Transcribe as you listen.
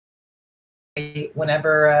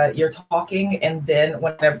whenever you're talking, and then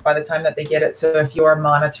whenever by the time that they get it. So if you are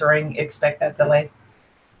monitoring, expect that delay.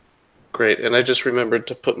 Great, and I just remembered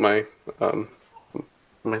to put my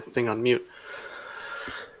my thing on mute.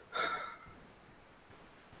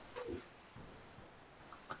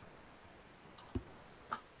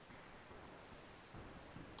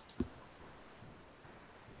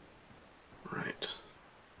 Right.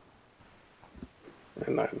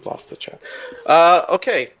 And I lost the chat.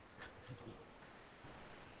 Okay.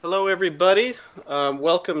 Hello, everybody.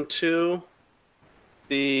 Welcome to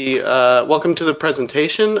the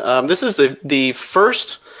presentation. This is the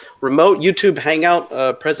first remote YouTube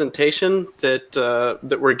Hangout presentation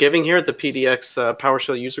that we're giving here at the PDX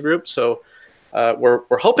PowerShell user group. So we're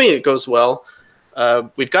hoping it goes well.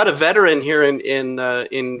 We've got a veteran here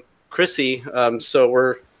in Chrissy, so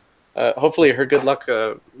we're hopefully her good luck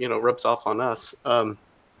rubs off on us.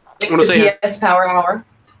 It's the PS Power Hour.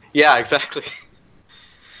 Yeah, exactly.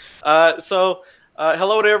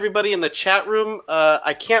 Hello to everybody in the chat room.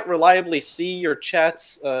 I can't reliably see your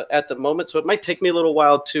chats at the moment, so it might take me a little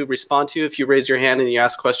while to respond to you if you raise your hand and you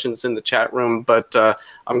ask questions in the chat room. But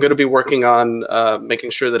I'm going to be working on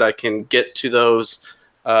making sure that I can get to those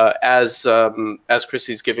as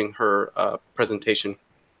Chrissy's giving her presentation.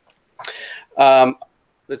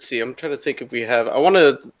 Let's see. I'm trying to think if we have. I want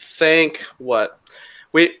to thank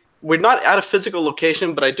We're not at a physical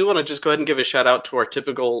location, but I do want to just go ahead and give a shout out to our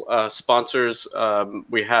typical sponsors.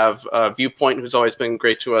 We have Viewpoint, who's always been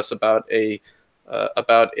great to us about a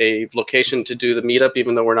location to do the meetup,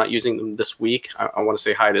 even though we're not using them this week. I want to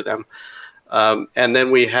say hi to them. And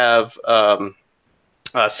then we have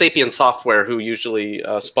Sapient Software, who usually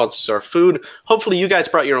sponsors our food. Hopefully, you guys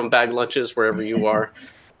brought your own bag lunches wherever you are.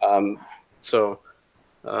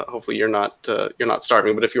 Hopefully you're not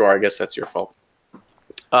starving, but if you are, I guess that's your fault.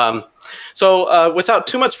 Without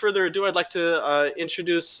too much further ado, I'd like to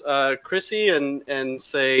introduce Chrissy and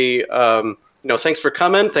say, thanks for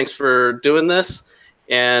coming. Thanks for doing this.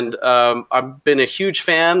 And I've been a huge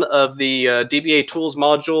fan of the DBA tools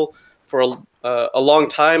module for a long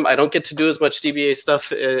time. I don't get to do as much DBA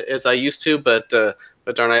stuff as I used to, but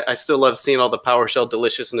darn, I still love seeing all the PowerShell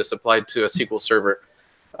deliciousness applied to a SQL Server.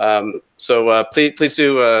 Please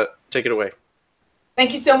do take it away.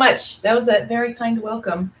 Thank you so much. That was a very kind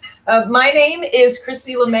welcome. My name is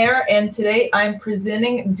Chrissy LeMaire, and today I'm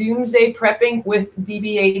presenting Doomsday Prepping with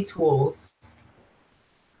DBA tools.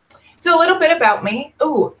 So a little bit about me.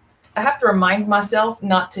 Oh, I have to remind myself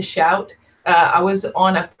not to shout. I was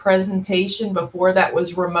on a presentation before that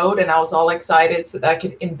was remote, and I was all excited so that I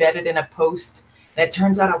could embed it in a post. And it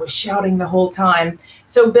turns out I was shouting the whole time.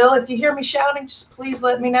 So Bill, if you hear me shouting, just please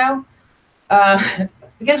let me know.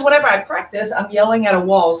 Because whenever I practice, I'm yelling at a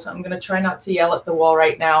wall, so I'm going to try not to yell at the wall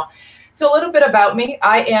right now. So a little bit about me.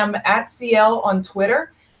 I am at CL on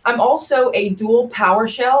Twitter. I'm also a dual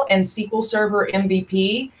PowerShell and SQL Server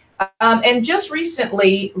MVP. And just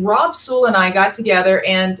recently, Rob Sewell and I got together,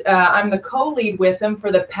 and I'm the co-lead with him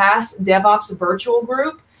for the Past DevOps virtual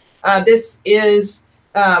group. This is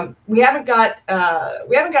we haven't got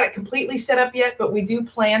it completely set up yet, but we do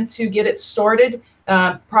plan to get it started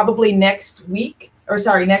probably next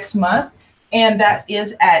month, and that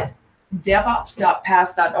is at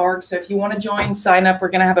devops.past.org. So if you want to join, sign up. We're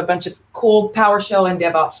going to have a bunch of cool PowerShell and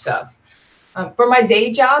DevOps stuff. For my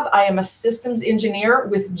day job, I am a systems engineer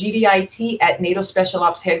with GDIT at NATO Special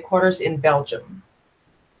Ops headquarters in Belgium.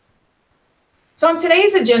 So on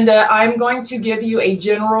today's agenda, I'm going to give you a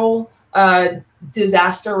general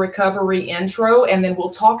disaster recovery intro, and then we'll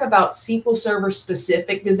talk about SQL Server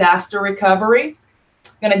specific disaster recovery.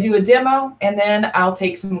 I'm going to do a demo, and then I'll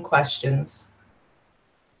take some questions.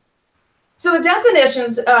 So the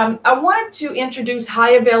definitions, I wanted to introduce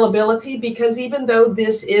high availability because even though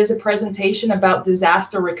this is a presentation about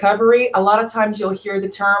disaster recovery, a lot of times you'll hear the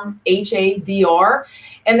term HADR.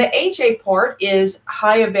 And the HA part is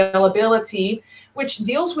high availability, which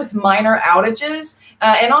deals with minor outages.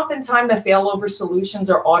 And oftentimes the failover solutions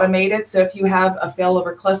are automated. So if you have a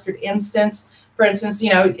failover clustered instance, for instance,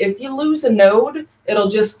 if you lose a node, it'll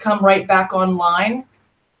just come right back online.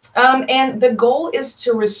 And the goal is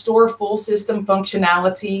to restore full system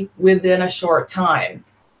functionality within a short time.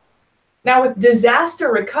 Now, with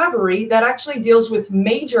disaster recovery, that actually deals with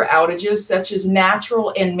major outages such as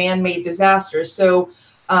natural and man-made disasters. So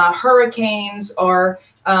hurricanes are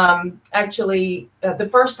actually the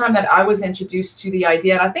first time that I was introduced to the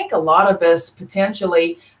idea, and I think a lot of us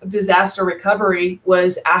potentially, of disaster recovery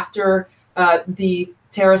was after the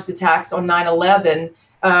terrorist attacks on 9/11.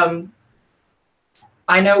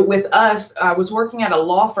 I know with us, I was working at a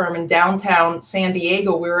law firm in downtown San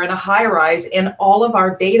Diego. We were in a high rise and all of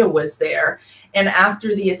our data was there. And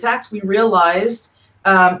after the attacks, we realized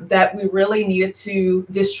that we really needed to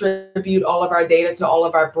distribute all of our data to all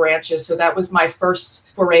of our branches. So that was my first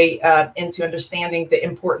foray into understanding the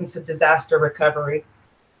importance of disaster recovery.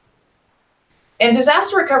 And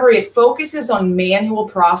disaster recovery, it focuses on manual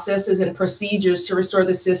processes and procedures to restore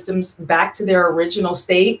the systems back to their original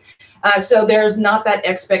state. So there's not that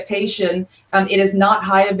expectation. It is not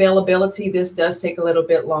high availability. This does take a little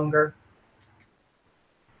bit longer.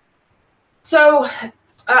 So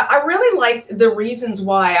I really liked the reasons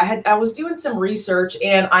why. I was doing some research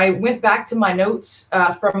and I went back to my notes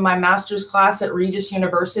from my master's class at Regis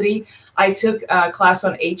University. I took a class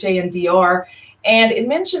on HA and DR. And it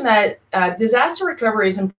mentioned that disaster recovery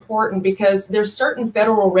is important because there's certain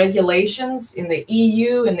federal regulations in the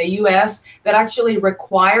EU and the US that actually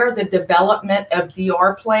require the development of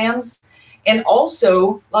DR plans. And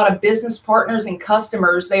also a lot of business partners and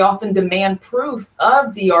customers, they often demand proof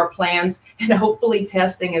of DR plans and hopefully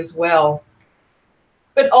testing as well.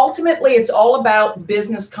 But ultimately, it's all about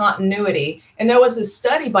business continuity. And there was a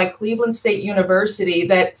study by Cleveland State University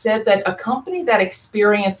that said that a company that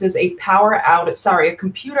experiences a computer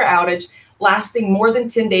outage lasting more than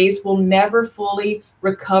 10 days will never fully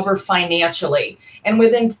recover financially. And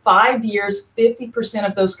within 5 years, 50%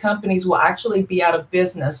 of those companies will actually be out of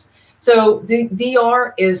business. So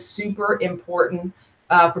DR is super important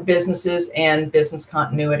for businesses and business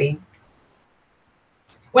continuity.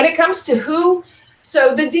 When it comes to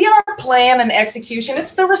so the DR plan and execution,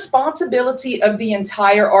 it's the responsibility of the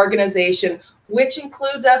entire organization, which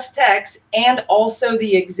includes us techs and also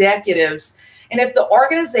the executives. And if the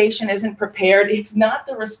organization isn't prepared, it's not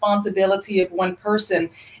the responsibility of one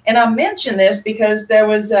person. And I mention this because there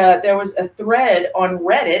was a thread on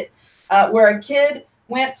Reddit where a kid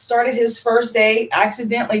started his first day,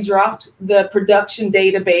 accidentally dropped the production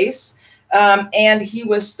database, and he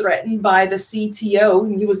was threatened by the CTO.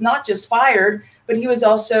 And he was not just fired, but he was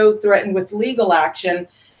also threatened with legal action.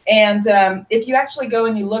 And if you actually go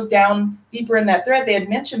and you look down deeper in that thread, they had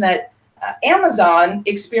mentioned that Amazon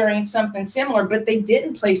experienced something similar, but they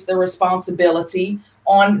didn't place the responsibility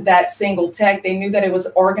on that single tech. They knew that it was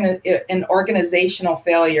an organizational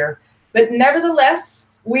failure. But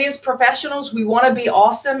nevertheless, we as professionals, we want to be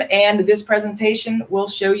awesome, and this presentation will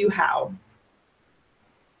show you how.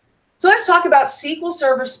 So let's talk about SQL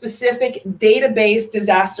Server specific database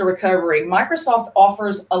disaster recovery. Microsoft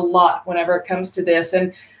offers a lot whenever it comes to this.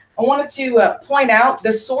 And I wanted to point out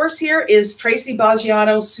the source here is Tracy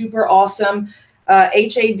Baggiano's super awesome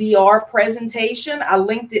HADR presentation. I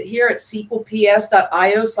linked it here at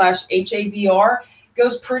sqlps.io/HADR.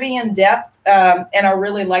 Goes pretty in depth, and I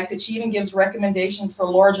really liked it. She even gives recommendations for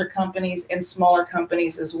larger companies and smaller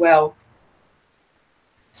companies as well.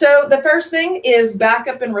 So the first thing is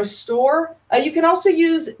backup and restore. You can also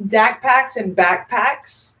use DAC packs and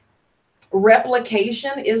backpacks.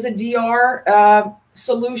 Replication is a DR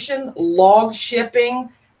solution, log shipping,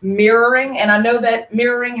 mirroring. And I know that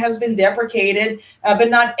mirroring has been deprecated, but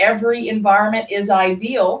not every environment is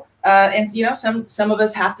ideal. And you know, some of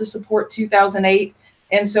us have to support 2008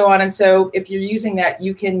 and so on. And so if you're using that,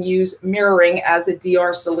 you can use mirroring as a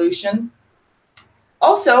DR solution.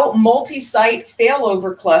 Also, multi-site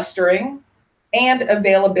failover clustering and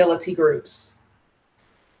availability groups.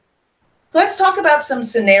 So let's talk about some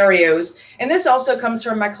scenarios. And this also comes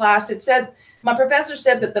from my class. It said, my professor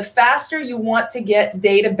said that the faster you want to get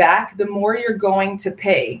data back, the more you're going to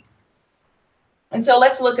pay. And so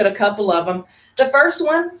let's look at a couple of them. The first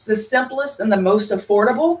one is the simplest and the most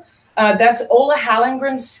affordable. That's Ola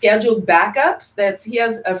Hallengren's scheduled backups. He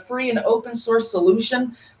has a free and open source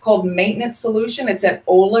solution called Maintenance Solution. It's at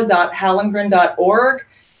ola.hallengren.org.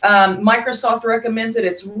 Microsoft recommends it.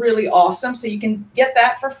 It's really awesome. So you can get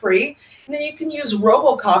that for free. And then you can use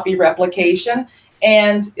robocopy replication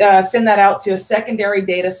and send that out to a secondary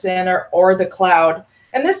data center or the cloud.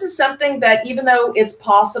 And this is something that, even though it's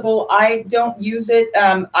possible, I don't use it.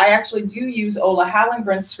 I actually do use Ola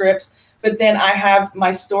Hallengren scripts, but then I have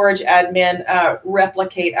my storage admin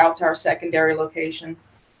replicate out to our secondary location.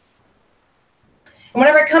 And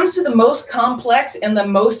whenever it comes to the most complex and the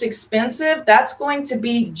most expensive, that's going to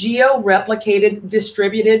be geo-replicated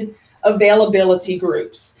distributed availability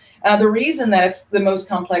groups. The reason that it's the most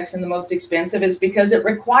complex and the most expensive is because it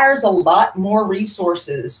requires a lot more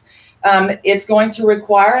resources. It's going to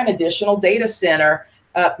require an additional data center,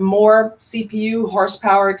 more CPU,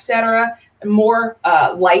 horsepower, etc., more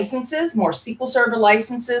licenses, more SQL Server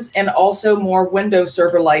licenses, and also more Windows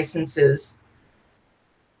Server licenses.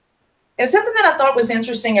 And something that I thought was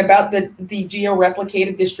interesting about the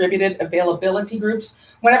geo-replicated distributed availability groups,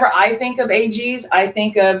 whenever I think of AGs, I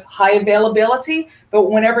think of high availability,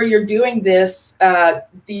 but whenever you're doing this,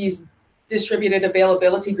 these distributed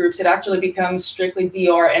availability groups, it actually becomes strictly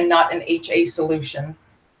DR and not an HA solution.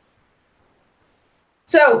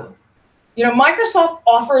 So, you know, Microsoft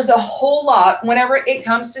offers a whole lot whenever it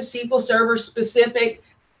comes to SQL Server specific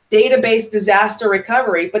database disaster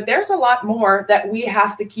recovery, but there's a lot more that we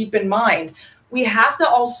have to keep in mind. We have to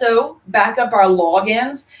also back up our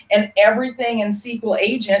logins and everything in SQL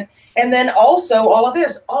Agent, and then also all of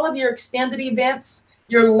this, all of your extended events,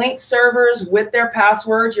 your linked servers with their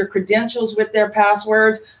passwords, your credentials with their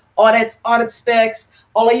passwords, audits, audit specs,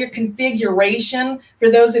 all of your configuration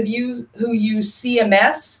for those of you who use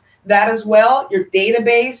CMS, that as well, your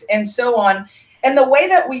database, and so on. And the way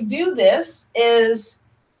that we do this is,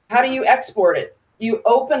 how do you export it? You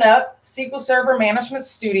open up SQL Server Management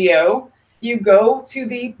Studio, you go to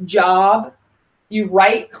the job, you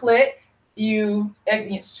right click, you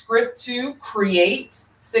script to create,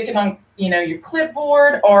 stick it on your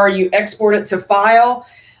clipboard, or you export it to file.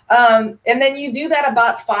 And then you do that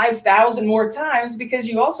about 5,000 more times, because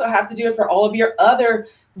you also have to do it for all of your other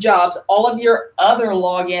jobs, all of your other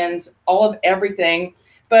logins, all of everything.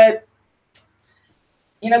 But,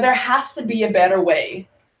 there has to be a better way.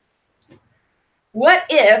 What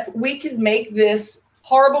if we could make this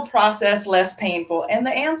horrible process less painful? And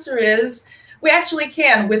the answer is we actually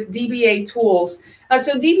can with dbatools.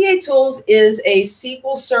 So dbatools is a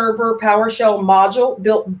SQL Server PowerShell module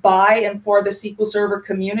built by and for the SQL Server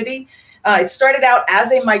community. It started out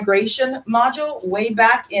as a migration module way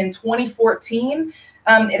back in 2014.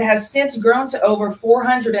 It has since grown to over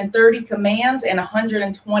 430 commands and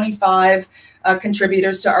 125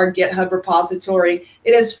 contributors to our GitHub repository.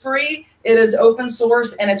 It is free, it is open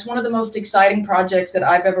source, and it's one of the most exciting projects that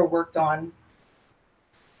I've ever worked on.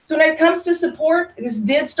 So when it comes to support, this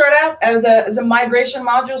did start out as a migration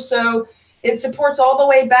module, so it supports all the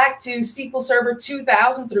way back to SQL Server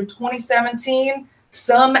 2000 through 2017,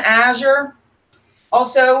 some Azure.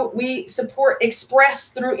 Also, we support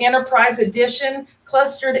Express through Enterprise Edition,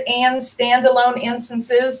 clustered and standalone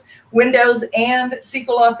instances, Windows and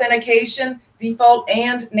SQL authentication, default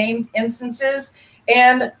and named instances,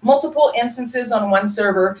 and multiple instances on one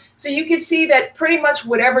server. So you can see that pretty much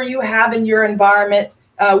whatever you have in your environment,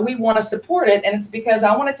 we want to support it. And it's because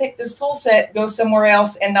I want to take this tool set, go somewhere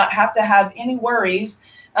else, and not have to have any worries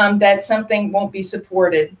that something won't be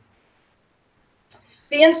supported.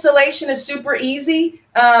 The installation is super easy.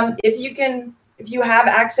 If you have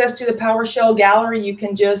access to the PowerShell gallery, you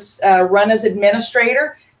can just run as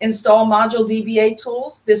administrator, install module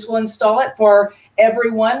dbatools. This will install it for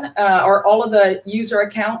everyone or all of the user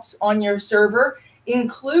accounts on your server,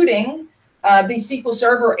 including the SQL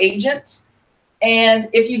Server agent. And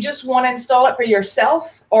if you just want to install it for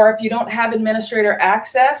yourself, or if you don't have administrator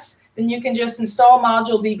access, then you can just install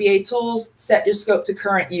module dbatools, set your scope to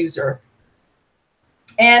current user.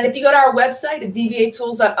 And if you go to our website at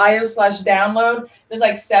dbatools.io/download, there's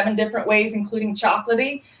like 7 different ways, including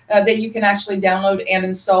Chocolatey, that you can actually download and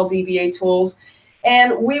install dbatools.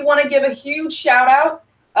 And we want to give a huge shout out.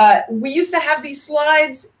 We used to have these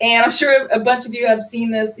slides, and I'm sure a bunch of you have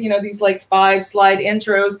seen this, these like 5-slide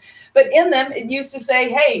intros. But in them, it used to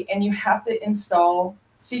say, hey, and you have to install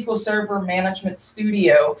SQL Server Management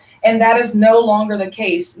Studio. And that is no longer the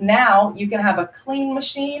case. Now you can have a clean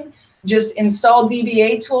machine. Just install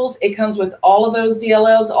dbatools. It comes with all of those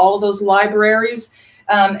DLLs, all of those libraries,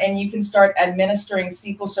 and you can start administering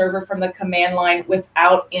SQL Server from the command line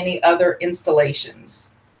without any other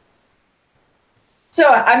installations.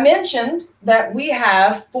 So I mentioned that we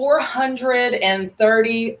have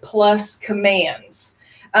 430 plus commands.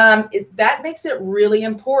 That makes it really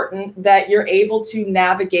important that you're able to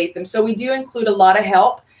navigate them. So we do include a lot of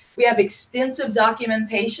help. We have extensive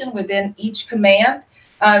documentation within each command.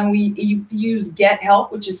 You use get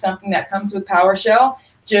help, which is something that comes with PowerShell.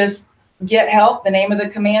 Just get help, the name of the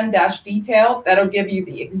command -detail. That'll give you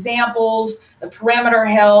the examples, the parameter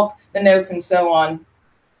help, the notes, and so on.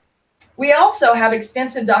 We also have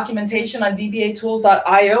extensive documentation on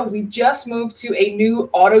dbatools.io. We just moved to a new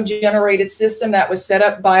auto-generated system that was set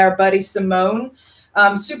up by our buddy Simone.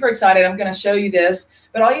 I'm super excited. I'm going to show you this.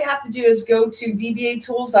 But all you have to do is go to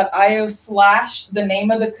dbatools.io/the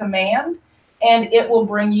name of the command, and it will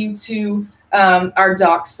bring you to our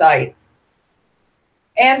docs site.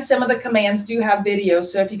 And some of the commands do have videos.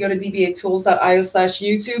 So if you go to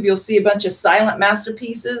dbatools.io/YouTube, you'll see a bunch of silent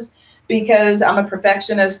masterpieces, because I'm a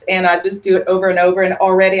perfectionist and I just do it over and over. And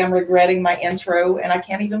already I'm regretting my intro, and I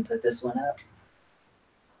can't even put this one up.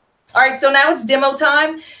 All right, so now it's demo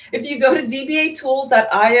time. If you go to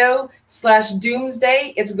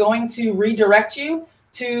dbatools.io/doomsday, it's going to redirect you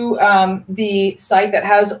to the site that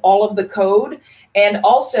has all of the code. And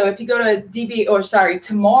also, if you go to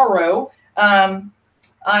tomorrow, I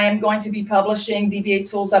am going to be publishing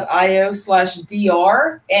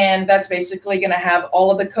dbatools.io/dr, and that's basically going to have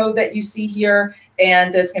all of the code that you see here,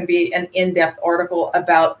 and it's going to be an in-depth article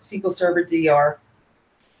about SQL Server DR.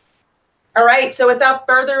 All right, so without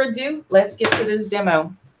further ado, let's get to this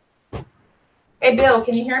demo. Hey, Bill,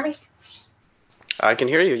 can you hear me? I can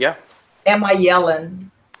hear you, yeah. Am I yelling?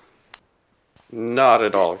 Not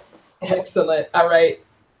at all. Excellent. All right.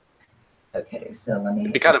 Okay, so let me...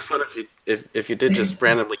 It'd be kind of fun if you did just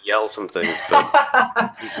randomly yell some things.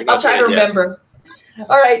 I'll try to remember.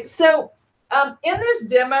 All right, so in this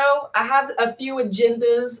demo, I have a few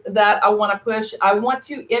agendas that I want to push. I want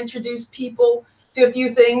to introduce people to a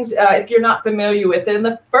few things if you're not familiar with it. And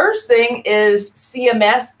the first thing is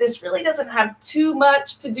CMS. This really doesn't have too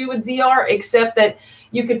much to do with DR, except that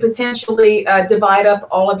you could potentially divide up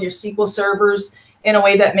all of your SQL servers in a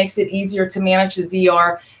way that makes it easier to manage the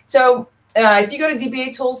DR. So if you go to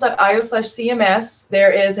dbatools.io/CMS,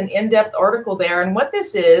 there is an in-depth article there. And what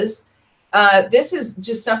this is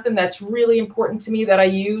just something that's really important to me that I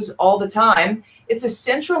use all the time. It's a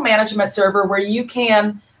central management server where you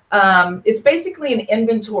can, it's basically an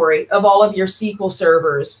inventory of all of your SQL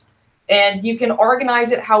servers. And you can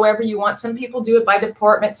organize it however you want. Some people do it by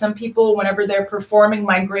department. Some people, whenever they're performing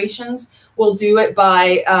migrations, will do it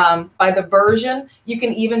by the version. You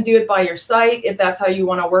can even do it by your site if that's how you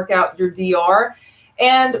want to work out your DR.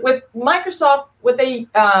 And with Microsoft, what they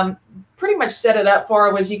pretty much set it up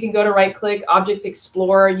for was you can go to right-click, Object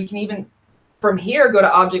Explorer. You can even, from here, go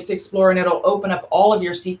to Object Explorer, and it'll open up all of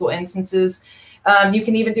your SQL instances. You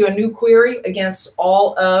can even do a new query against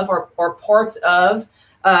all of or parts of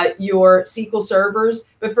your SQL servers.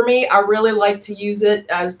 But for me, I really like to use it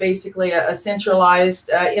as basically a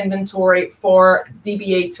centralized inventory for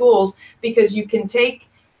DBA tools, because you can take,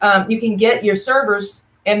 you can get your servers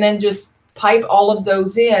and then just pipe all of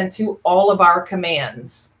those in to all of our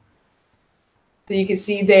commands. So you can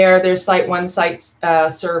see there's site 1, site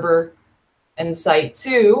server, and site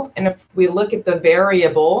 2. And if we look at the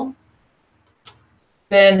variable,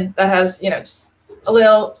 then that has, just a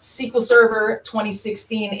little SQL Server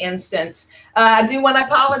 2016 instance. I do want to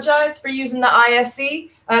apologize for using the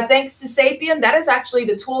ISC. Thanks to Sapien, that is actually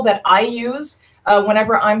the tool that I use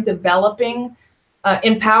whenever I'm developing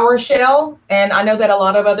in PowerShell. And I know that a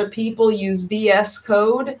lot of other people use VS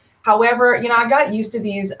Code. However, I got used to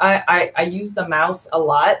these. I use the mouse a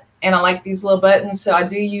lot, and I like these little buttons. So I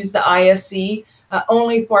do use the ISC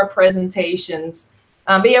only for presentations.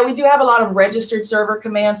 But yeah, we do have a lot of registered server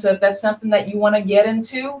commands. So if that's something that you want to get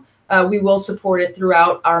into, we will support it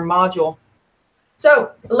throughout our module.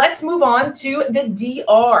 So let's move on to the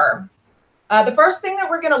DR. The first thing that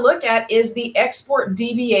we're going to look at is the export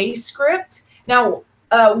DBA script. Now,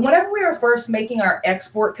 whenever we were first making our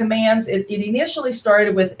export commands, it initially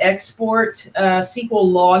started with export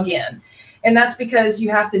SQL login. And that's because you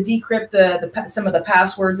have to decrypt some of the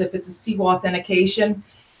passwords if it's a SQL authentication.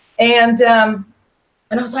 And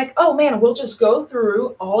I was like, oh man, we'll just go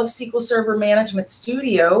through all of SQL Server Management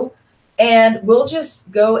Studio and we'll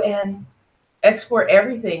just go and export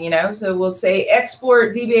everything, So we'll say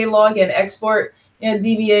export DBA login, export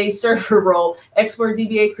DBA server role, export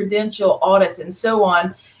DBA credential audits, and so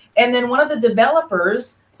on. And then one of the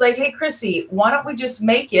developers was like, hey, Chrissy, why don't we just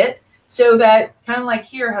make it so that kind of like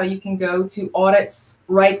here, how you can go to audits,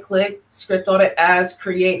 right click, script audit as,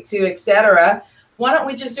 create to, etc. Why don't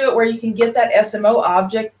we just do it where you can get that SMO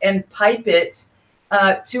object and pipe it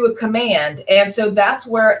to a command? And so that's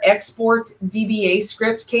where export DBA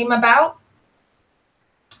script came about.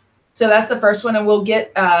 So that's the first one, and we'll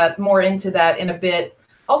get more into that in a bit.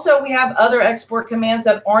 Also, we have other export commands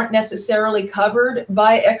that aren't necessarily covered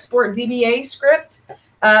by export DBA script.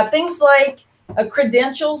 Things like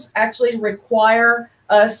credentials actually require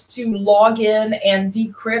us to log in and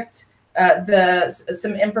decrypt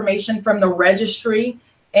some information from the registry.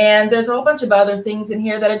 And there's a whole bunch of other things in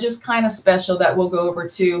here that are just kind of special that we'll go over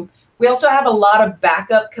too. We also have a lot of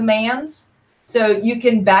backup commands. So you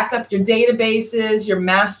can back up your databases, your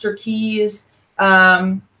master keys,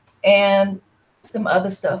 and some other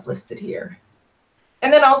stuff listed here.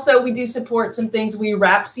 And then also we do support some things. We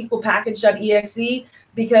wrap SQL package.exe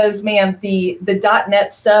because, man, the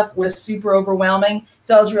 .NET stuff was super overwhelming.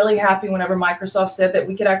 So I was really happy whenever Microsoft said that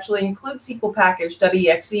we could actually include SQL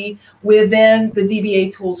package.exe within the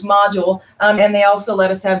DBA tools module. And they also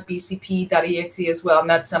let us have bcp.exe as well. And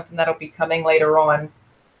that's something that'll be coming later on.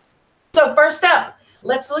 So first up,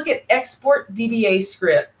 let's look at export DBA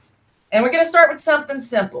script. And we're going to start with something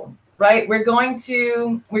simple, right? We're going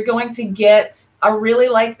to get, I really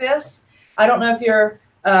like this. I don't know if you're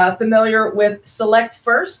familiar with select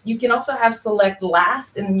first. You can also have select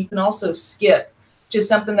last, and then you can also skip, which is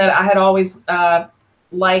something that I had always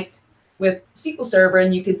liked with SQL Server,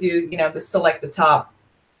 and you could do, the select the top.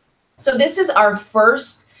 So this is our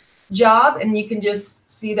first job, and you can just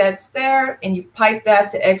see that's there, and you pipe that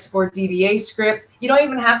to export DBA script. You don't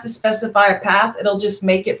even have to specify a path. It'll just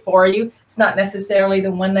make it for you. It's not necessarily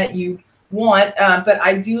the one that you want, but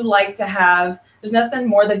I do like to have, there's nothing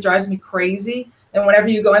more that drives me crazy than whenever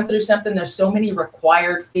you're going through something, there's so many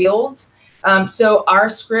required fields. So our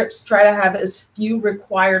scripts try to have as few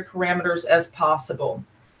required parameters as possible.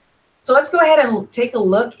 So let's go ahead and take a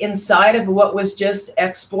look inside of what was just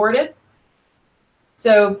exported.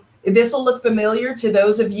 So this will look familiar to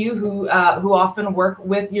those of you who often work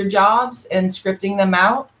with your jobs and scripting them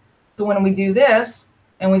out. So when we do this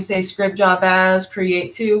and we say script job as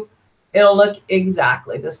create to, it'll look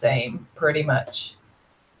exactly the same pretty much.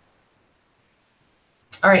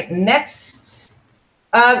 All right, next.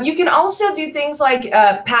 You can also do things like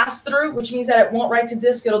pass through, which means that it won't write to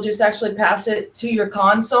disk. It'll just actually pass it to your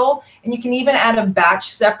console. And you can even add a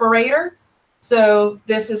batch separator. So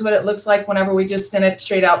this is what it looks like whenever we just send it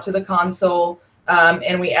straight out to the console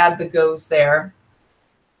and we add the goes there.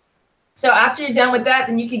 So after you're done with that,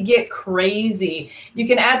 then you can get crazy. You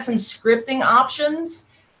can add some scripting options.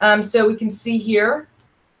 So we can see here,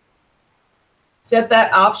 set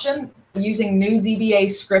that option using new DBA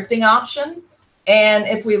scripting option. And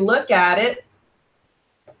if we look at it,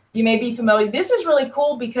 you may be familiar. This is really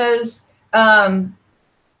cool because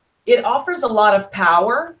it offers a lot of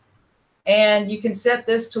power, and you can set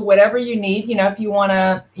this to whatever you need. If you want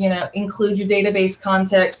to, include your database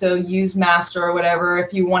context, so use master or whatever.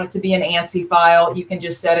 If you want it to be an ANSI file, you can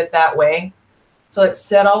just set it that way. So let's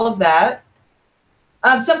set all of that.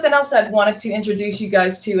 Something else I'd wanted to introduce you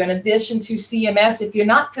guys to, in addition to CMS, if you're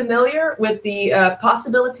not familiar with the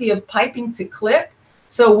possibility of piping to clip.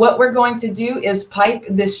 So what we're going to do is pipe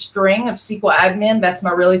this string of SQL admin, that's my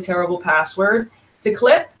really terrible password, to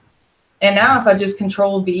clip. And now if I just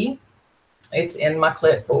Control V, it's in my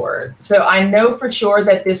clipboard. So I know for sure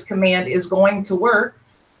that this command is going to work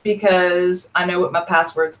because I know what my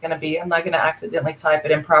password's going to be. I'm not going to accidentally type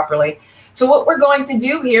it improperly. So what we're going to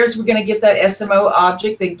do here is we're going to get that SMO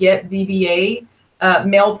object, the get DBA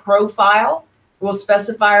mail profile. We'll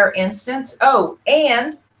specify our instance. Oh,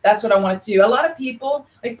 and that's what I wanted to do. A lot of people,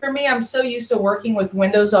 like for me, I'm so used to working with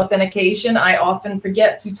Windows authentication, I often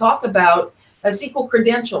forget to talk about SQL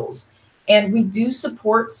credentials. And we do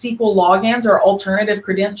support SQL logins or alternative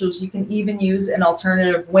credentials. You can even use an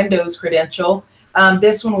alternative Windows credential.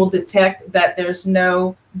 This one will detect that there's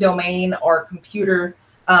no domain or computer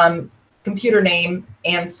name,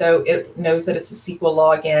 and so it knows that it's a SQL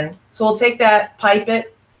login. So we'll take that, pipe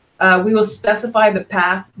it. We will specify the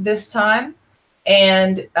path this time,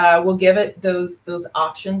 and we'll give it those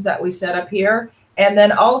options that we set up here. And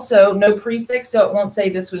then also no prefix, so it won't say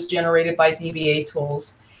this was generated by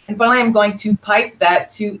dbatools. And finally, I'm going to pipe that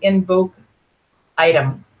to invoke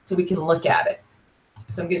item so we can look at it.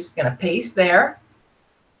 So I'm just going to paste there.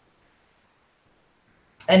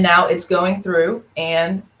 And now it's going through,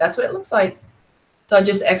 and that's what it looks like. So I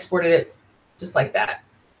just exported it just like that.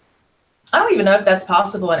 I don't even know if that's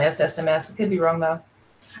possible in SSMS. I could be wrong, though. All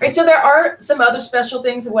right, so there are some other special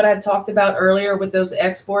things of what I had talked about earlier with those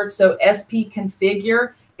exports. So SP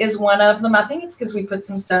configure is one of them. I think it's because we put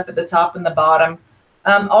some stuff at the top and the bottom.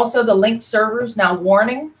 Also, the linked servers. Now,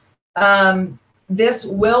 warning. This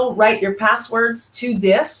will write your passwords to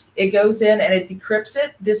disk. It goes in and it decrypts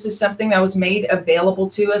it. This is something that was made available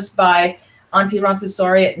to us by Antti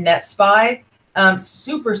Rantasari at NetSpy.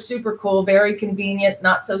 Super, super cool, very convenient,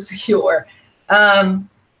 not so secure.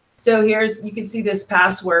 So you can see this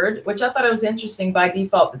password, which I thought it was interesting. By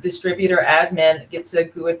default, the distributor admin gets a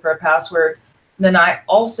GUID for a password. And then I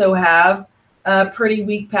also have a pretty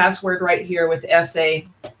weak password right here with SA.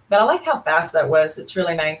 But I like how fast that was. It's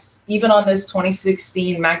really nice, even on this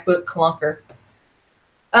 2016 MacBook clunker.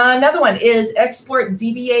 Another one is export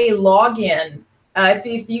DBA login.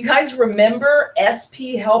 If you guys remember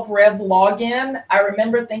SP help rev login, I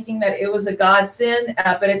remember thinking that it was a godsend,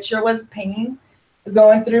 but it sure was a pain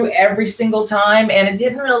going through every single time, and it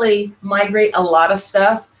didn't really migrate a lot of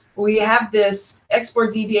stuff. We have this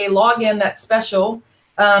export DBA login that's special.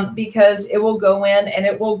 Because it will go in and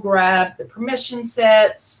it will grab the permission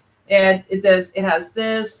sets, and it has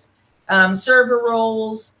this server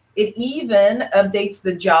roles. It even updates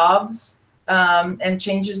the jobs and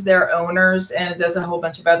changes their owners, and it does a whole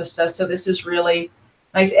bunch of other stuff. So this is really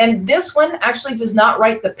Nice. And this one actually does not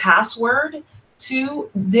write the password to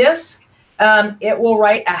disk. It will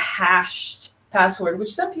write a hashed password,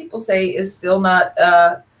 which some people say is still not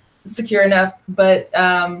secure enough, but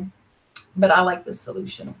I like this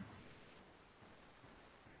solution.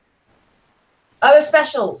 Other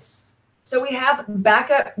specials. So we have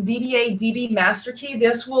backup DBA DB master key.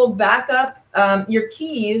 This will back up your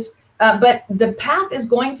keys, but the path is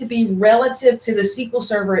going to be relative to the SQL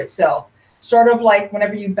Server itself, sort of like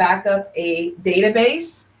whenever you back up a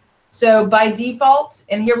database. So by default,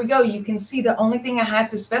 and here we go, you can see the only thing I had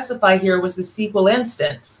to specify here was the SQL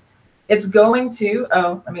instance. It's going to,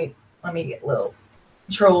 oh, let me get a little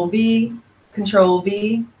Control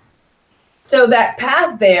V. So that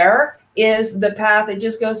path there is the path, it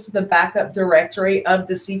just goes to the backup directory of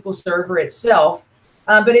the SQL Server itself.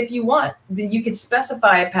 But if you want, then you could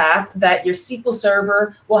specify a path that your SQL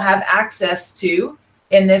Server will have access to,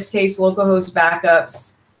 in this case, localhost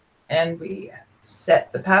backups, and we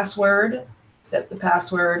set the password,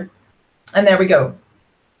 and there we go.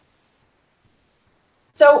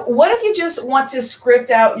 So what if you just want to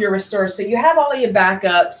script out your restore? So you have all of your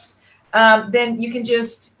backups, then you can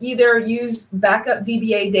just either use backup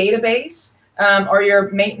DBA database or your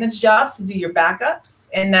maintenance jobs to do your backups.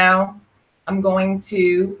 And now I'm going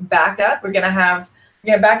to back up. We're gonna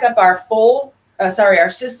back up our our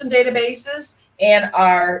system databases and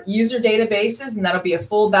our user databases, and that'll be a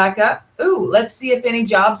full backup. Ooh, let's see if any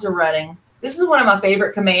jobs are running. This is one of my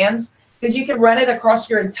favorite commands because you can run it across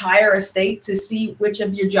your entire estate to see which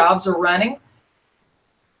of your jobs are running.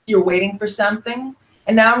 You're waiting for something.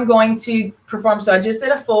 And now I'm going to perform, so I just did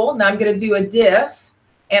a full, now I'm gonna do a diff,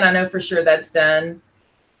 and I know for sure that's done.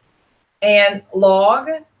 And log,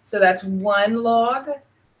 so that's 1 log,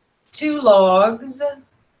 2 logs,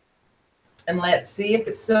 and let's see if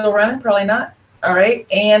it's still running, probably not. All right,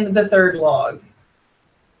 and the 3rd log.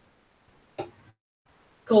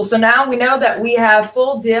 Cool, so now we know that we have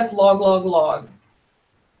full diff log.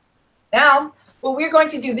 Now, what we're going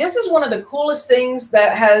to do, this is one of the coolest things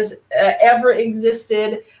that has ever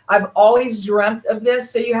existed. I've always dreamt of this.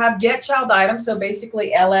 So you have get child item, so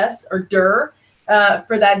basically ls or dir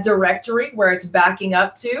for that directory where it's backing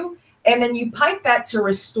up to. And then you pipe that to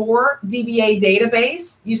restore DBA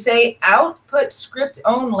database. You say output script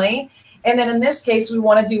only. And then in this case, we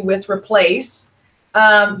want to do with replace.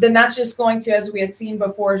 Then that's just going to, as we had seen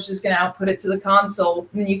before, it's just going to output it to the console.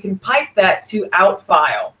 And then you can pipe that to out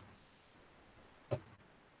file.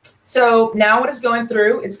 So now what it's going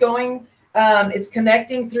through, it's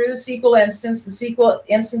connecting through the SQL instance. The SQL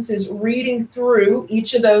instance is reading through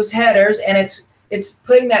each of those headers, and it's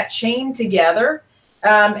putting that chain together,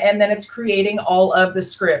 and then it's creating all of the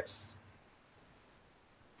scripts.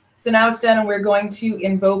 So now it's done, and we're going to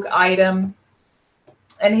invoke item.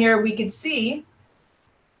 And here we could see,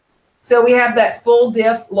 so we have that full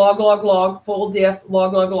diff log, full diff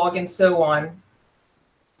log, and so on.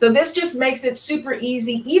 So this just makes it super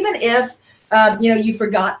easy, even if you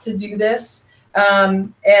forgot to do this,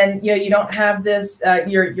 and you don't have this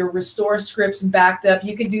your restore scripts backed up.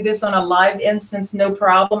 You could do this on a live instance, no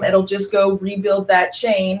problem. It'll just go rebuild that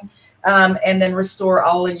chain and then restore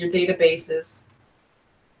all of your databases.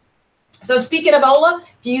 So speaking of Ola,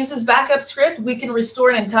 if you use this backup script, we can restore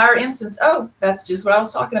an entire instance. Oh, that's just what I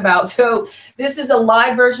was talking about. So this is a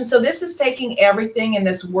live version. So this is taking everything in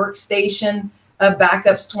this workstation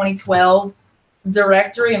backups 2012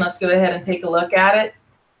 directory, and let's go ahead and take a look at it.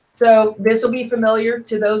 So this will be familiar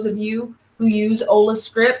to those of you who use Ola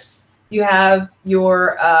scripts. You have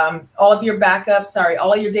your all of your backups,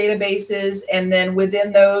 all of your databases, and then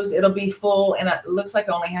within those it'll be full, and it looks like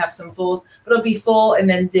I only have some fulls, but it'll be full and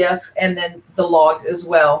then diff and then the logs as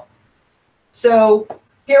well. So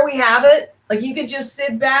here we have it. Like, you could just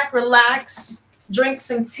sit back, relax, drink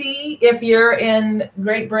some tea if you're in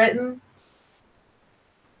Great Britain.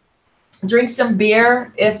 Drink some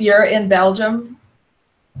beer if you're in Belgium,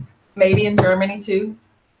 maybe in Germany too.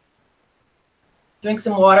 Drink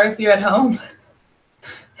some water if you're at home.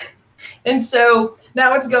 And so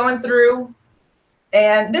now it's going through,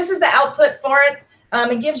 and this is the output for it.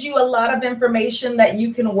 It gives you a lot of information that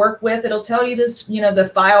you can work with. It'll tell you this,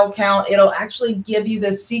 the file count. It'll actually give you the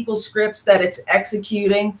SQL scripts that it's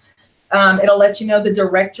executing. It'll let you know the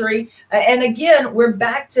directory. And again, we're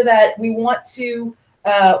back to that. We want to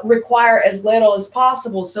require as little as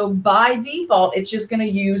possible. So by default, it's just going to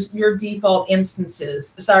use your default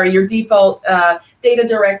instances, your default data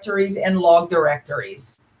directories and log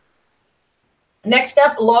directories. Next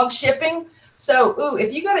up, log shipping. So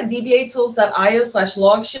if you go to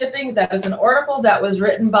dbatools.io/log shipping, that is an article that was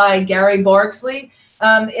written by Gary Bargsley.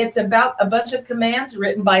 It's about a bunch of commands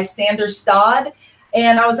written by Sander Stad.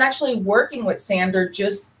 And I was actually working with Sander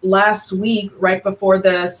just last week, right before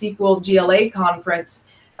the SQL GLA conference.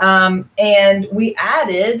 And we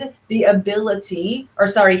added the ability, or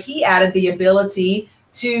sorry, he added the ability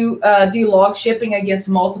to do log shipping against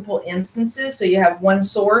multiple instances. So you have one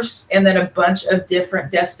source and then a bunch of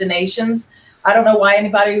different destinations. I don't know why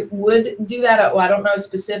anybody would do that. I don't know a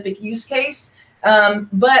specific use case,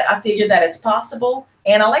 but I figured that it's possible.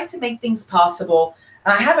 And I like to make things possible.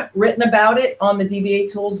 I haven't written about it on the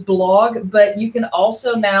DBA Tools blog, but you can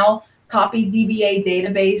also now copy DBA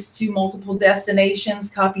database to multiple destinations,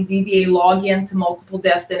 copy DBA login to multiple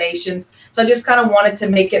destinations. So I just kind of wanted to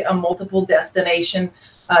make it a multiple destination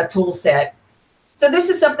tool set. So this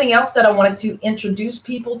is something else that I wanted to introduce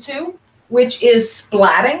people to, which is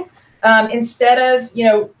splatting. Instead of,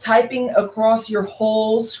 typing across your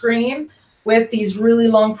whole screen with these really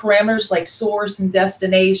long parameters like source and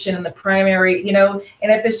destination and the primary, and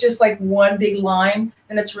if it's just like one big line,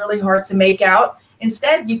 then it's really hard to make out.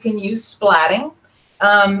 Instead, you can use splatting,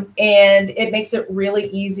 and it makes it really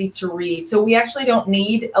easy to read. So we actually don't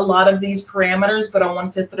need a lot of these parameters, but I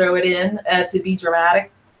wanted to throw it in to be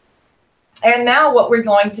dramatic. And now what we're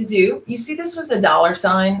going to do, you see this was a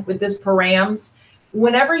 $sign with this params.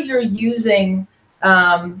 Whenever you're using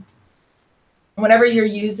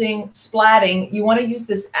splatting, you want to use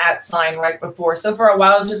this @ sign right before. So for a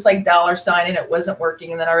while, it was just like $sign and it wasn't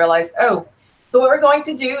working. And then I realized, oh, so what we're going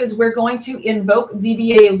to do is we're going to invoke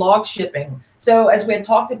DBA log shipping. So as we had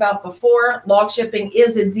talked about before, log shipping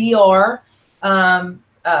is a DR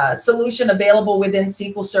solution available within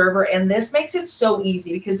SQL Server. And this makes it so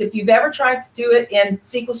easy because if you've ever tried to do it in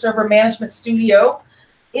SQL Server Management Studio,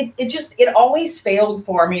 it always failed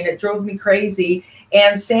for me and it drove me crazy.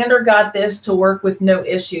 And Sander got this to work with no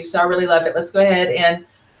issue. So I really love it. Let's go ahead and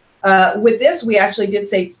with this, we actually did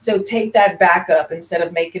say, so take that backup instead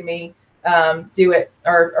of making me do it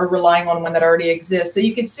or relying on one that already exists. So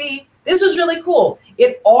you can see this was really cool.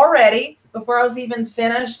 It already, before I was even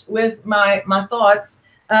finished with my thoughts,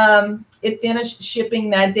 it finished shipping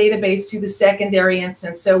that database to the secondary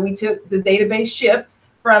instance. So we took the database shipped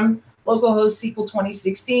from localhost SQL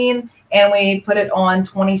 2016 and we put it on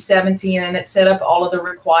 2017 and it set up all of the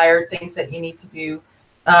required things that you need to do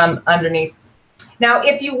underneath. Now,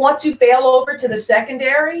 if you want to fail over to the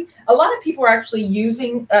secondary, a lot of people are actually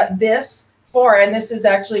using this for, and this is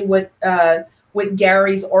actually what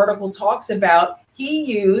Gary's article talks about. He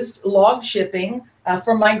used log shipping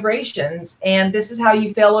for migrations, and this is how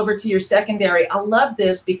you fail over to your secondary. I love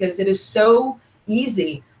this because it is so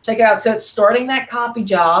easy. Check it out. So it's starting that copy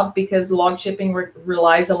job because log shipping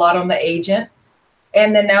relies a lot on the agent.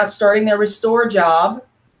 And then now it's starting their restore job.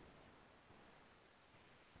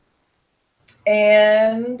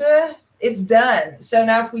 And it's done. So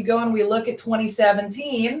now if we go and we look at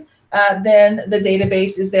 2017, then the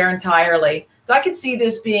database is there entirely. So I could see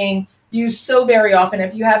this being used so very often.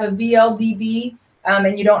 If you have a VLDB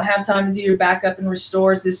and you don't have time to do your backup and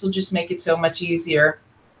restores, this will just make it so much easier.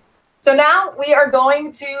 So now we are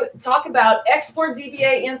going to talk about export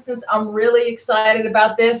DBA instance. I'm really excited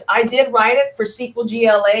about this. I did write it for SQL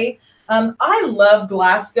GLA. I love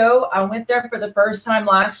Glasgow. I went there for the first time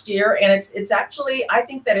last year, and it's actually, I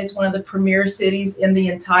think that it's one of the premier cities in the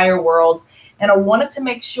entire world. And I wanted to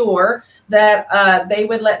make sure that they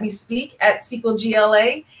would let me speak at SQL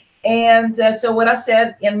GLA. And so what I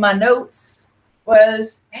said in my notes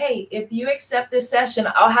was, hey, if you accept this session,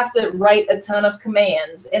 I'll have to write a ton of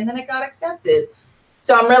commands. And then it got accepted.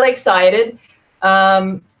 So I'm really excited.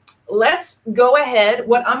 Let's go ahead.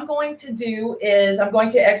 What I'm going to do is I'm going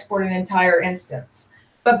to export an entire instance.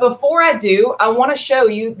 But before I do, I want to show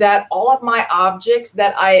you that all of my objects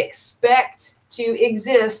that I expect to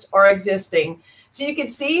exist are existing. So you can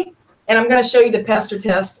see, and I'm going to show you the pester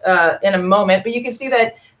test in a moment, but you can see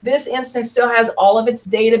that this instance still has all of its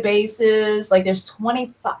databases. Like there's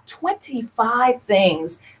 25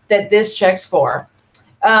 things that this checks for.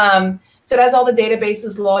 So it has all the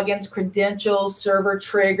databases, logins, credentials, server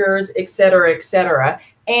triggers, et cetera, et cetera.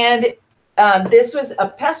 And this was a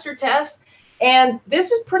pester test, and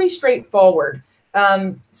this is pretty straightforward.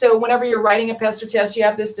 So whenever you're writing a pester test, you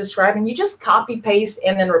have this describing, you just copy, paste,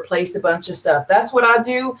 and then replace a bunch of stuff. That's what I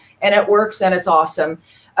do, and it works, and it's awesome.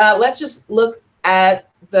 Let's just look at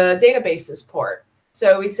the databases part.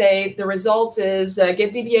 So we say the result is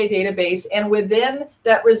get DBA database, and within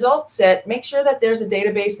that result set, make sure that there's a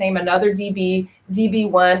database name, another DB,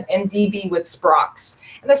 DB1, and DB with sprox.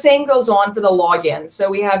 And the same goes on for the login. So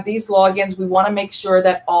we have these logins. We want to make sure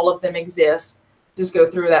that all of them exist. Just go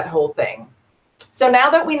through that whole thing. So now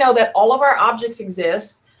that we know that all of our objects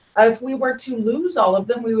exist, If we were to lose all of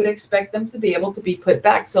them, we would expect them to be able to be put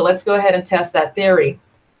back. So let's go ahead and test that theory.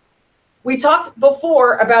 We talked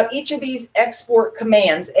before about each of these export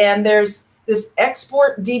commands, and there's this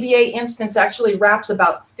export DBA instance actually wraps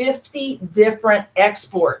about 50 different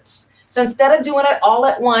exports. So instead of doing it all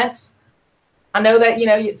at once, I know that, you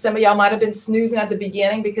know, some of y'all might have been snoozing at the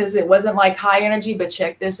beginning because it wasn't like high energy, but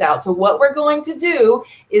check this out. So what we're going to do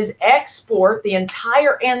is export the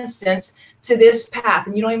entire instance to this path.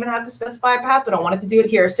 And you don't even have to specify a path, but I wanted to do it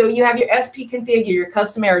here. So you have your SP configure, your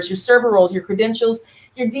custom errors, your server roles, your credentials,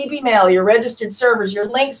 your DB mail, your registered servers, your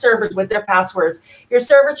link servers with their passwords, your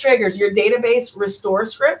server triggers, your database restore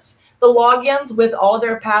scripts, the logins with all of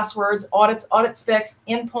their passwords, audits, audit specs,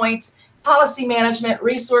 endpoints, policy management,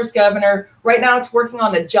 resource governor. Right now it's working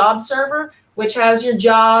on the job server, which has your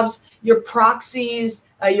jobs, your proxies,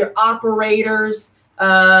 your operators,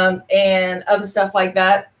 and other stuff like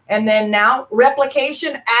that. And then now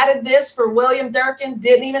replication added this for William Durkin,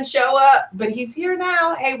 didn't even show up, but he's here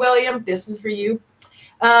now. Hey, William, this is for you.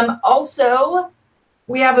 Also,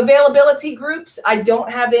 we have availability groups. I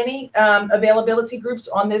don't have any availability groups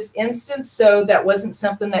on this instance, so that wasn't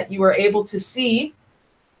something that you were able to see.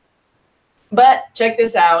 But check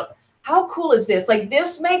this out. How cool is this? Like,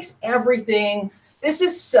 this makes everything, this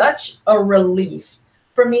is such a relief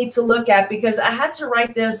for me to look at because I had to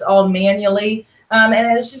write this all manually.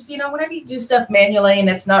 And it's just, you know, whenever you do stuff manually and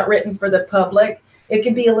it's not written for the public, it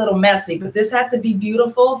can be a little messy. But this had to be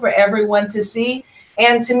beautiful for everyone to see.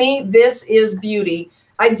 And to me, this is beauty.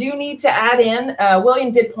 I do need to add in,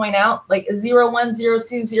 William did point out like a 01,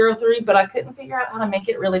 02, 03, but I couldn't figure out how to make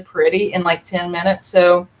it really pretty in like 10 minutes.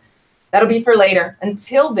 So that'll be for later.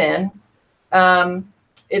 Until then,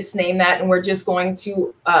 it's named that, and we're just going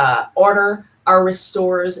to order our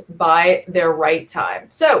restores by their right time.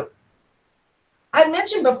 So I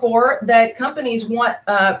mentioned before that companies want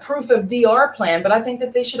proof of DR plan, but I think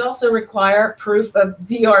that they should also require proof of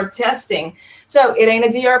DR testing. So it ain't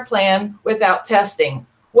a DR plan without testing.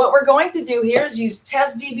 What we're going to do here is use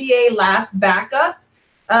test DBA last backup,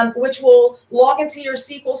 which will log into your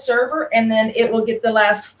SQL Server, and then it will get the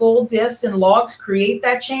last full diffs and logs, create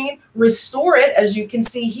that chain, restore it, as you can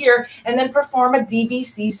see here, and then perform a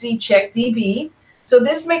DBCC check DB. So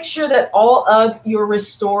this makes sure that all of your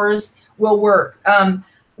restores will work.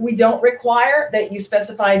 We don't require that you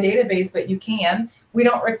specify a database, but you can. We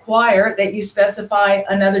don't require that you specify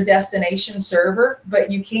another destination server, but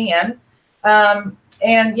you can.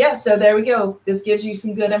 And yeah, so there we go. This gives you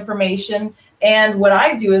some good information. And what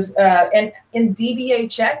I do is, in DBA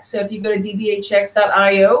checks, so if you go to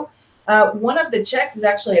dbachecks.io, one of the checks is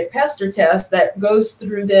actually a pester test that goes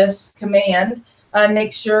through this command,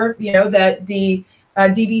 makes sure, you know, that the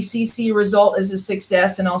DBCC result is a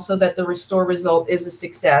success and also that the restore result is a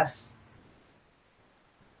success.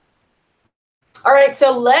 All right,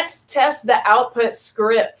 so let's test the output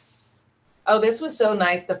scripts. Oh, this was so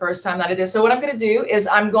nice the first time that I did. So what I'm going to do is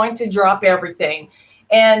I'm going to drop everything.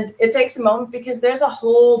 And it takes a moment because there's a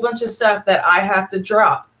whole bunch of stuff that I have to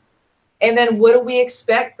drop. And then what do we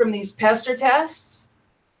expect from these pester tests?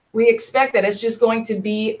 We expect that it's just going to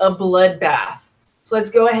be a bloodbath. So let's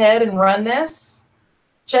go ahead and run this.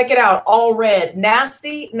 Check it out, all red.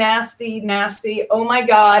 Nasty, nasty, nasty. Oh my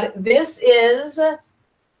God, this is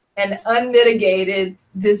an unmitigated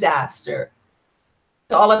disaster.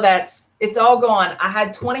 So all of that's, it's all gone. I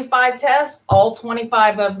had 25 tests, all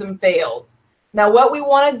 25 of them failed. Now what we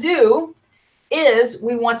want to do is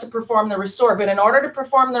we want to perform the restore. But in order to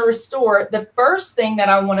perform the restore, the first thing that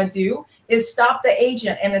I want to do is stop the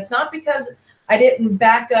agent. And it's not because I didn't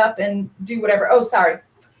back up and do whatever. Oh, sorry.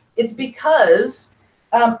 It's because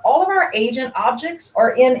all of our agent objects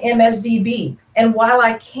are in MSDB. And while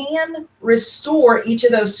I can restore each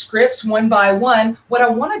of those scripts one by one, what I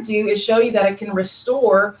want to do is show you that I can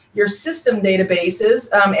restore your system databases,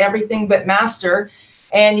 everything but master,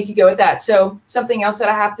 and you can go with that. So something else that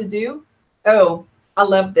I have to do, oh, I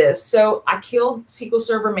love this. So I killed SQL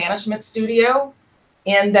Server Management Studio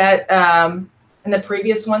in that in the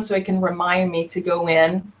previous one, so it can remind me to go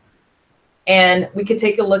in. And we could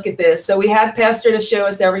take a look at this. So we had pester to show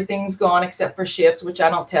us everything's gone except for shipped, which I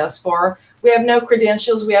don't test for. We have no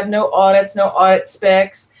credentials. We have no audits, no audit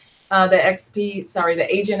specs. The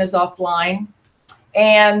agent is offline.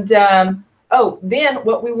 And oh, then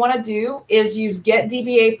what we want to do is use get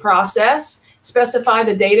DBA process, specify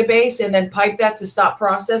the database, and then pipe that to stop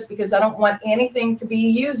process because I don't want anything to be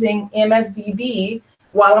using MSDB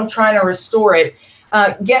while I'm trying to restore it.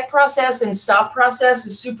 Get process and stop process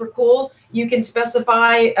is super cool. You can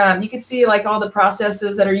specify, you can see like all the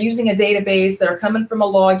processes that are using a database, that are coming from a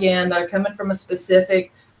login, that are coming from a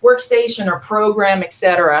specific workstation or program,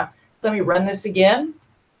 etc. Let me run this again,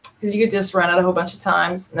 because you could just run it a whole bunch of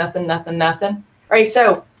times. Nothing, nothing, nothing. All right,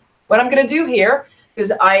 so what I'm going to do here,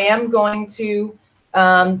 because I am going to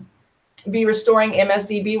be restoring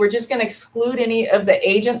MSDB, we're just going to exclude any of the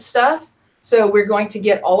agent stuff. So we're going to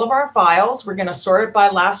get all of our files. We're going to sort it by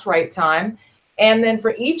last write time. And then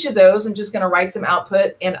for each of those, I'm just going to write some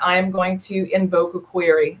output, and I'm going to invoke a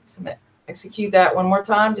query. So I'm going to execute that one more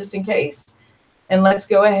time just in case. And let's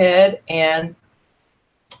go ahead and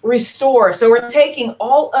restore. So we're taking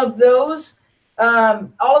all of those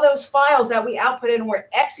files that we outputted, and we're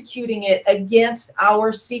executing it against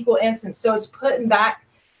our SQL instance. So it's putting back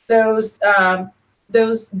those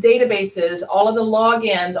databases, all of the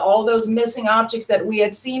logins, all those missing objects that we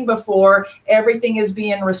had seen before. Everything is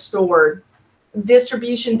being restored.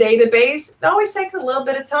 Distribution database, it always takes a little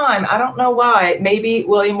bit of time. I don't know why. Maybe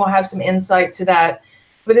William will have some insight to that.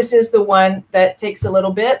 But this is the one that takes a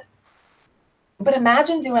little bit. But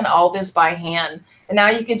imagine doing all this by hand. And now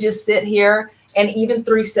you could just sit here, and even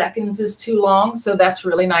 3 seconds is too long. So that's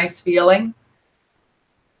really nice feeling.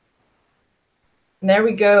 And there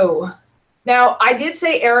we go. Now, I did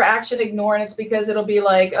say error action ignore, and it's because it'll be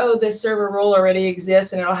like, oh, this server role already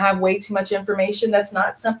exists, and it'll have way too much information. That's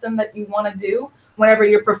not something that you want to do whenever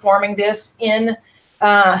you're performing this in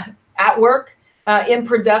at work, in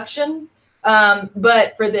production.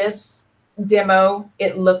 But for this demo,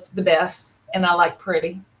 it looked the best, and I like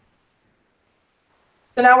pretty.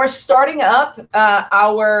 So now we're starting up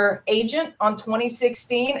our agent on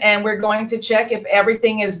 2016, and we're going to check if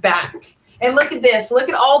everything is back. And look at this. Look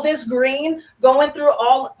at all this green going through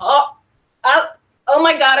all. Oh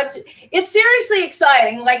my God, it's seriously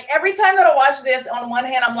exciting. Like every time that I watch this, on one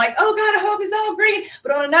hand, I'm like, oh God, I hope it's all green.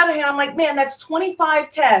 But on another hand, I'm like, man, that's 25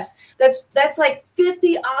 tests. That's like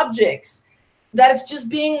 50 objects that it's just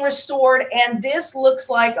being restored. And this looks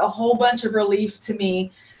like a whole bunch of relief to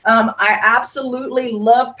me. I absolutely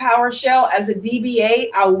love PowerShell. As a DBA,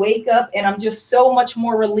 I wake up and I'm just so much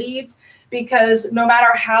more relieved, because no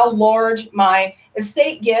matter how large my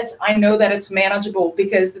estate gets, I know that it's manageable,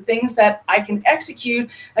 because the things that I can execute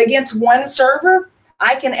against one server,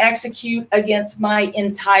 I can execute against my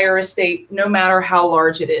entire estate, no matter how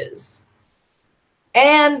large it is.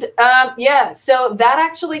 And yeah, so that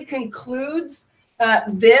actually concludes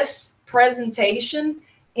this presentation.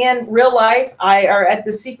 In real life, or at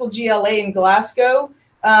the SQL GLA in Glasgow,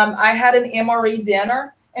 I had an MRE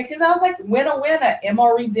dinner. And because I was like, winner,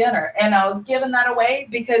 MRE dinner. And I was giving that away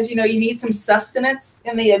because, you know, you need some sustenance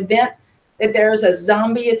in the event that there's a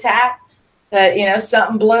zombie attack, you know,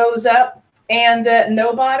 something blows up. And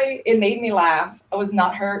nobody, it made me laugh. I was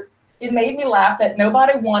not hurt. It made me laugh that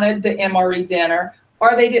nobody wanted the MRE dinner,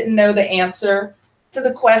 or they didn't know the answer to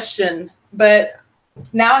the question. But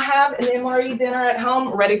now I have an MRE dinner at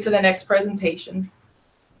home ready for the next presentation.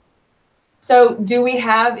 So do we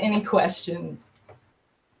have any questions?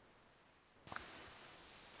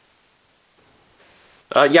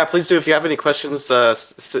 Yeah, please do. If you have any questions,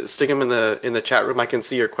 stick them in the chat room. I can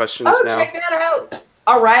see your questions now. Oh, check that out.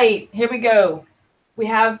 All right, here we go. We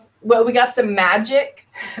got some magic.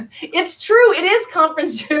 It's true. It is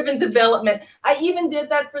conference-driven development. I even did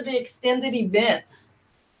that for the extended events.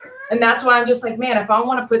 And that's why I'm just like, man, if I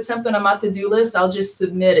want to put something on my to-do list, I'll just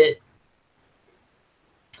submit it.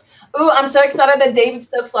 Ooh, I'm so excited that David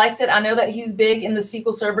Stokes likes it. I know that he's big in the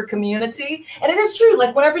SQL Server community. And it is true.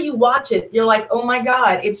 Like, whenever you watch it, you're like, oh my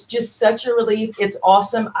God, it's just such a relief. It's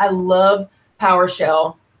awesome. I love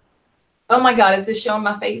PowerShell. Oh my God, is this showing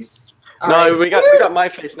my face? All right. we got my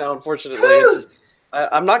face now, unfortunately.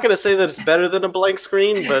 I'm not going to say that it's better than a blank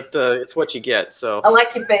screen, but it's what you get. So I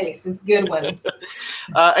like your face. It's a good one.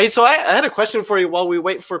 Hey, so I had a question for you while we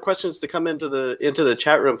wait for questions to come into the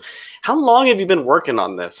chat room. How long have you been working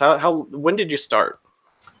on this? When did you start?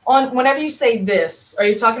 Whenever you say this, are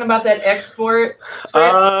you talking about that export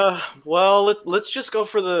script? Well, let's just go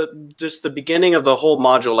for the beginning of the whole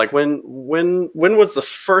module. Like when was the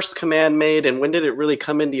first command made, and when did it really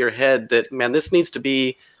come into your head that, man, this needs to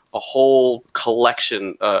be a whole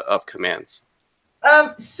collection of commands?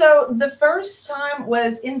 So the first time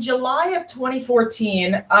was in July of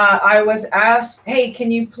 2014. I was asked, hey,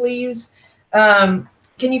 can you please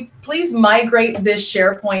migrate this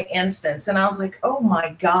SharePoint instance? And I was like, oh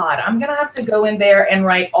my God, I'm going to have to go in there and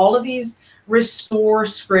write all of these restore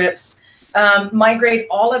scripts, migrate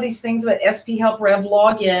all of these things with SP help rev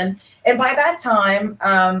login. And by that time,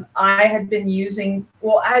 I had been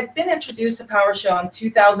introduced to PowerShell in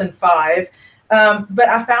 2005, but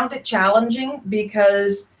I found it challenging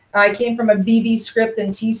because I came from a VB script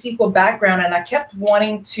and T-SQL background, and I kept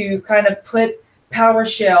wanting to kind of put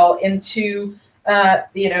PowerShell into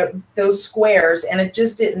those squares, and it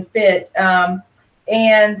just didn't fit. And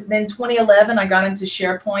then 2011, I got into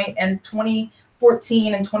SharePoint, and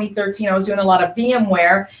 2014 and 2013, I was doing a lot of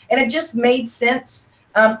VMware, and it just made sense.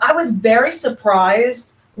 I was very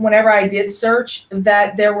surprised whenever I did search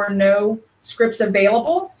that there were no scripts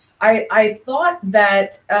available. I thought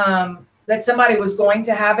that that somebody was going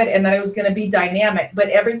to have it and that it was going to be dynamic, but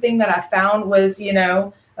everything that I found was,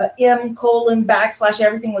 M:\\/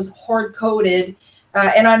 everything was hard coded,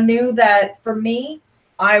 and I knew that for me,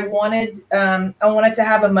 I wanted to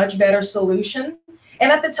have a much better solution.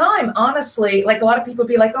 And at the time, honestly, like a lot of people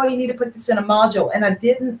be like, oh, you need to put this in a module. And I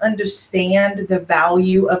didn't understand the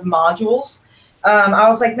value of modules. I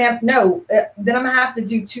was like, man, no, then I'm gonna have to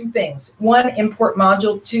do two things. One, import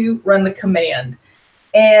module, two, run the command.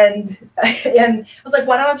 And I was like,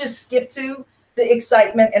 why don't I just skip to the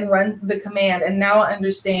excitement and run the command? And now I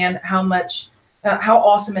understand how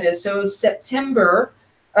awesome it is. So it was September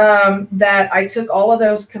that I took all of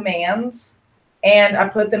those commands and I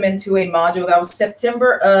put them into a module. That was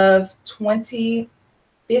September of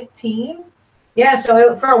 2015. Yeah,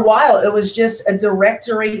 so for a while, it was just a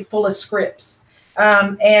directory full of scripts.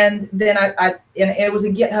 And then and it was a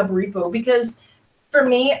GitHub repo, because for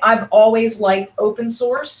me, I've always liked open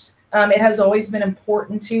source. It has always been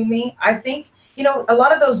important to me. I think, a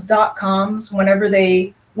lot of those .coms, whenever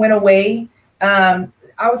they went away,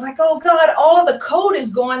 I was like, oh God, all of the code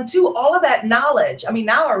is gone too, all of that knowledge. I mean,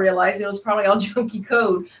 now I realize it was probably all junky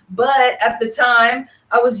code, but at the time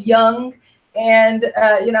I was young, and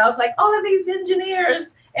I was like, all of these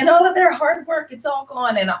engineers and all of their hard work, it's all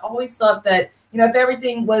gone. And I always thought that, if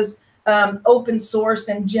everything was open source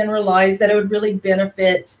and generalized, that it would really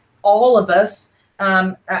benefit all of us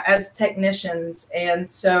as technicians. And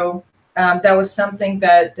so that was something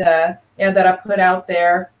that that I put out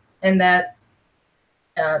there, and that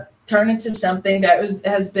turned into something that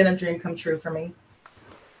has been a dream come true for me.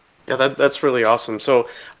 Yeah, that's really awesome. So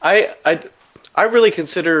I really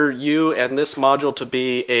consider you and this module to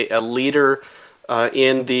be a leader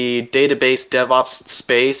in the database DevOps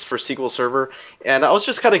space for SQL Server. And I was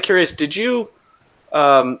just kind of curious, did you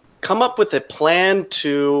come up with a plan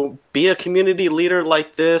to be a community leader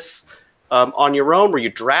like this on your own? Were you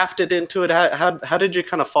drafted into it? How did you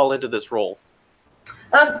kind of fall into this role?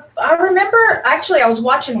 I remember, actually, I was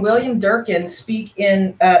watching William Durkin speak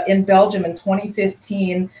in Belgium in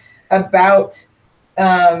 2015 about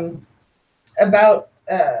SQL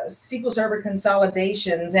Server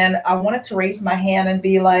consolidations, and I wanted to raise my hand and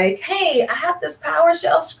be like, hey, I have this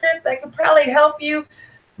PowerShell script that could probably help you.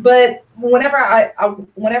 But whenever I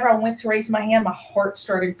went to raise my hand, my heart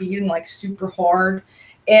started beating like super hard,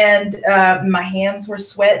 and my hands were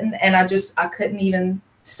sweating, and I couldn't even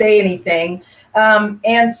say anything.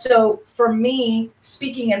 And so for me,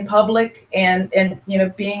 speaking in public and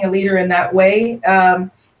being a leader in that way,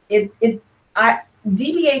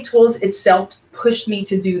 DBA tools itself pushed me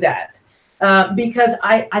to do that, because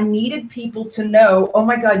I needed people to know, oh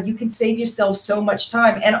my God, you can save yourself so much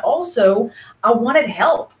time. And also I wanted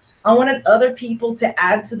help. I wanted other people to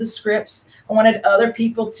add to the scripts. I wanted other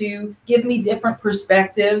people to give me different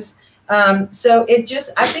perspectives. So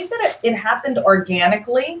I think that it happened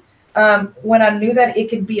organically when I knew that it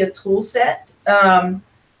could be a tool set.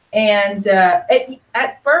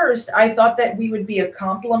 At first, I thought that we would be a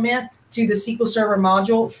complement to the SQL Server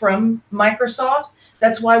module from Microsoft.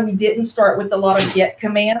 That's why we didn't start with a lot of get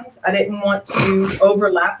commands. I didn't want to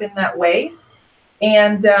overlap in that way.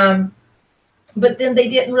 And but then they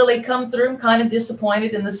didn't really come through. I'm kind of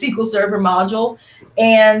disappointed in the SQL Server module.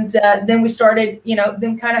 And then we started,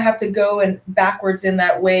 then kind of have to go backwards in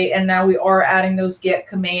that way. And now we are adding those get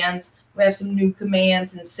commands. We have some new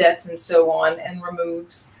commands and sets and so on, and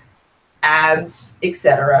removes, adds,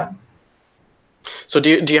 etc. So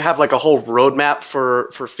do you have like a whole roadmap for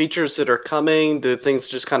features that are coming? Do things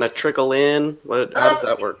just kind of trickle in? How does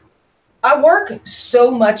that work? I work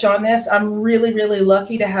so much on this. I'm really, really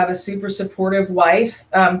lucky to have a super supportive wife.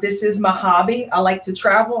 This is my hobby. I like to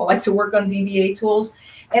travel. I like to work on DBA tools.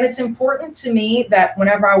 And it's important to me that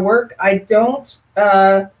whenever I work, I don't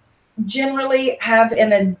generally have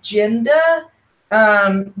an agenda,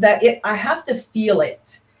 I have to feel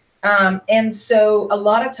it. And so a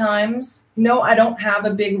lot of times, no, I don't have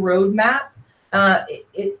a big roadmap.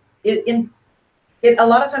 A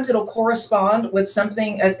lot of times it'll correspond with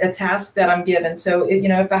something, a task that I'm given. So,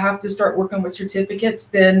 if I have to start working with certificates,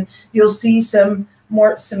 then you'll see some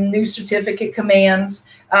new certificate commands.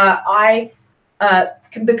 The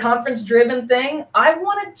conference-driven thing, I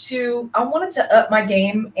wanted to up my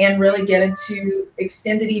game and really get into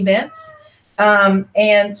extended events.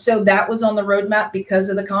 And so that was on the roadmap because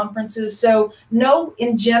of the conferences. So no,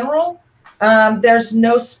 in general, there's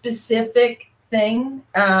no specific thing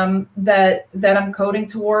that I'm coding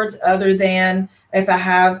towards other than if I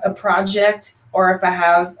have a project or if I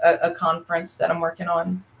have a conference that I'm working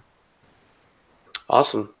on.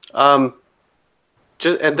 Awesome. And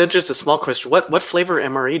then just a small question. What flavor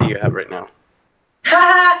MRE do you have right now?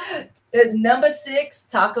 Number 6,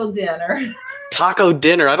 taco dinner. Taco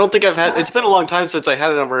dinner. I don't think I've had. It's been a long time since I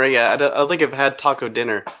had it on Maria. I don't think I've had taco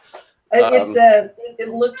dinner. It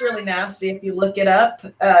looked really nasty if you look it up.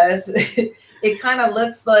 It kind of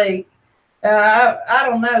looks like I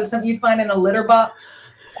don't know, something you'd find in a litter box.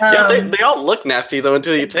 Yeah, they all look nasty though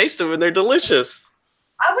until you taste them, and they're delicious.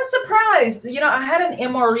 I was surprised. You know, I had an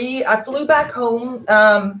MRE. I flew back home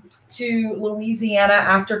to Louisiana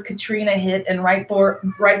after Katrina hit and right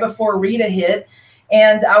before Rita hit.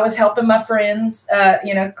 And I was helping my friends,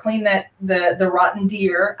 you know, clean the rotten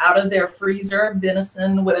deer out of their freezer,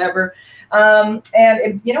 venison, whatever.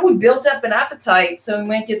 You know, we built up an appetite. So we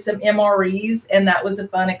went get some MREs, and that was a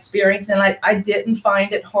fun experience. And I didn't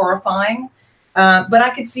find it horrifying, but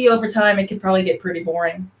I could see over time it could probably get pretty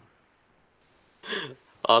boring.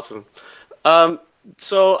 Awesome.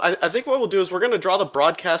 So I think what we'll do is we're going to draw the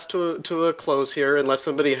broadcast to a close here, unless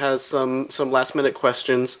somebody has some last minute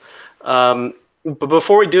questions. But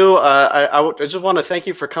before we do, I just want to thank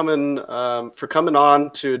you for coming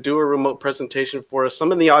on to do a remote presentation for us.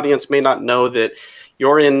 Some in the audience may not know that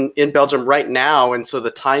you're in Belgium right now, and so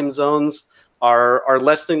the time zones are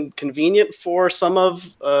less than convenient for some of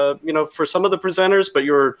for some of the presenters. But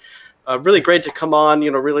you're really great to come on,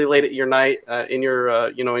 really late at your night, in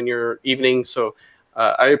your evening. So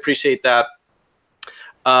I appreciate that.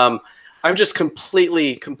 I'm just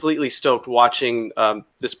completely stoked watching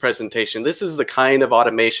this presentation. This is the kind of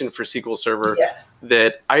automation for SQL Server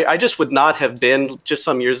that I just would not have been, just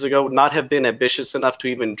some years ago, not have been ambitious enough to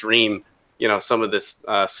even dream, some of this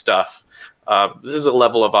stuff. This is a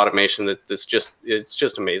level of automation that it's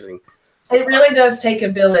just amazing. It really does take a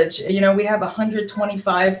village. We have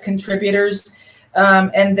 125 contributors,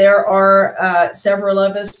 and there are several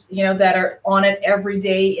of us, that are on it every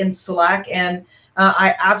day in Slack. And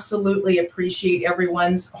I absolutely appreciate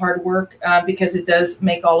everyone's hard work because it does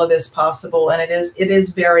make all of this possible, and it is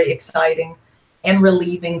very exciting and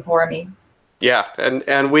relieving for me. Yeah,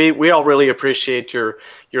 and we all really appreciate your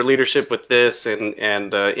leadership with this and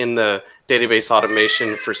in the database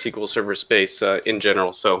automation for SQL Server space in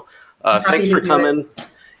general. So thanks for coming.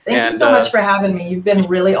 Thank you so much for having me. You've been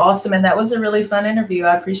really awesome, and that was a really fun interview.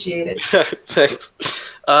 I appreciate it. Thanks.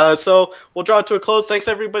 So we'll draw it to a close. Thanks,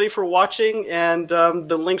 everybody, for watching, and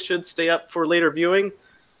the link should stay up for later viewing.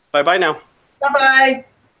 Bye-bye now. Bye-bye.